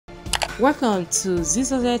Welcome to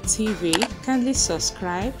Zisodel TV. Kindly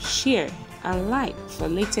subscribe, share, and like for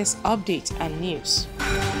latest updates and news.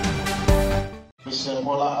 Mr.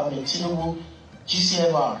 Tinubu,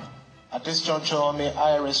 GCMR. At this juncture, may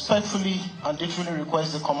I respectfully and dutifully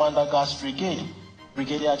request the Commander Guards Brigade,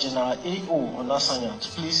 Brigadier General A.O. Onasanya, to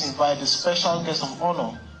please invite the special guest of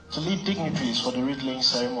honor to lead dignitaries for the wreath-laying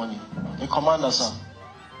ceremony. The Commander, sir.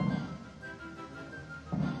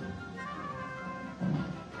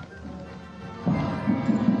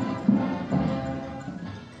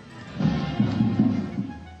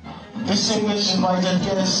 Distinguished invited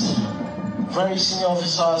guests, very senior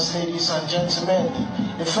officers, ladies and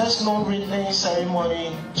gentlemen, the first known wreath-laying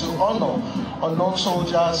ceremony to honor unknown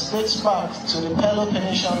soldiers dates back to the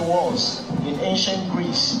Peloponnesian Wars in ancient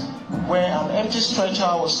Greece, where an empty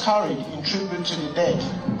stretcher was carried in tribute to the dead.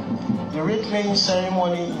 The wreath-laying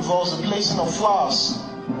ceremony involves the placing of flowers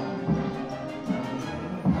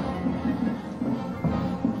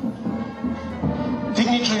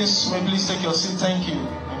Dignitaries, may please take your seat. Thank you.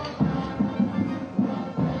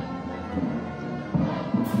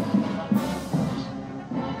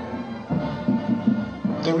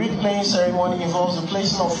 The wreath-laying ceremony involves the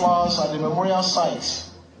placing of flowers at the memorial site.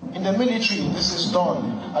 In the military, this is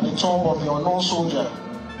done at the tomb of the unknown soldier,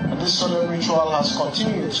 and this solemn ritual has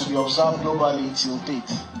continued to be observed globally till date.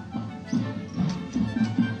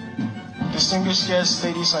 Distinguished guests,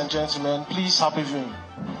 ladies and gentlemen, please happy viewing.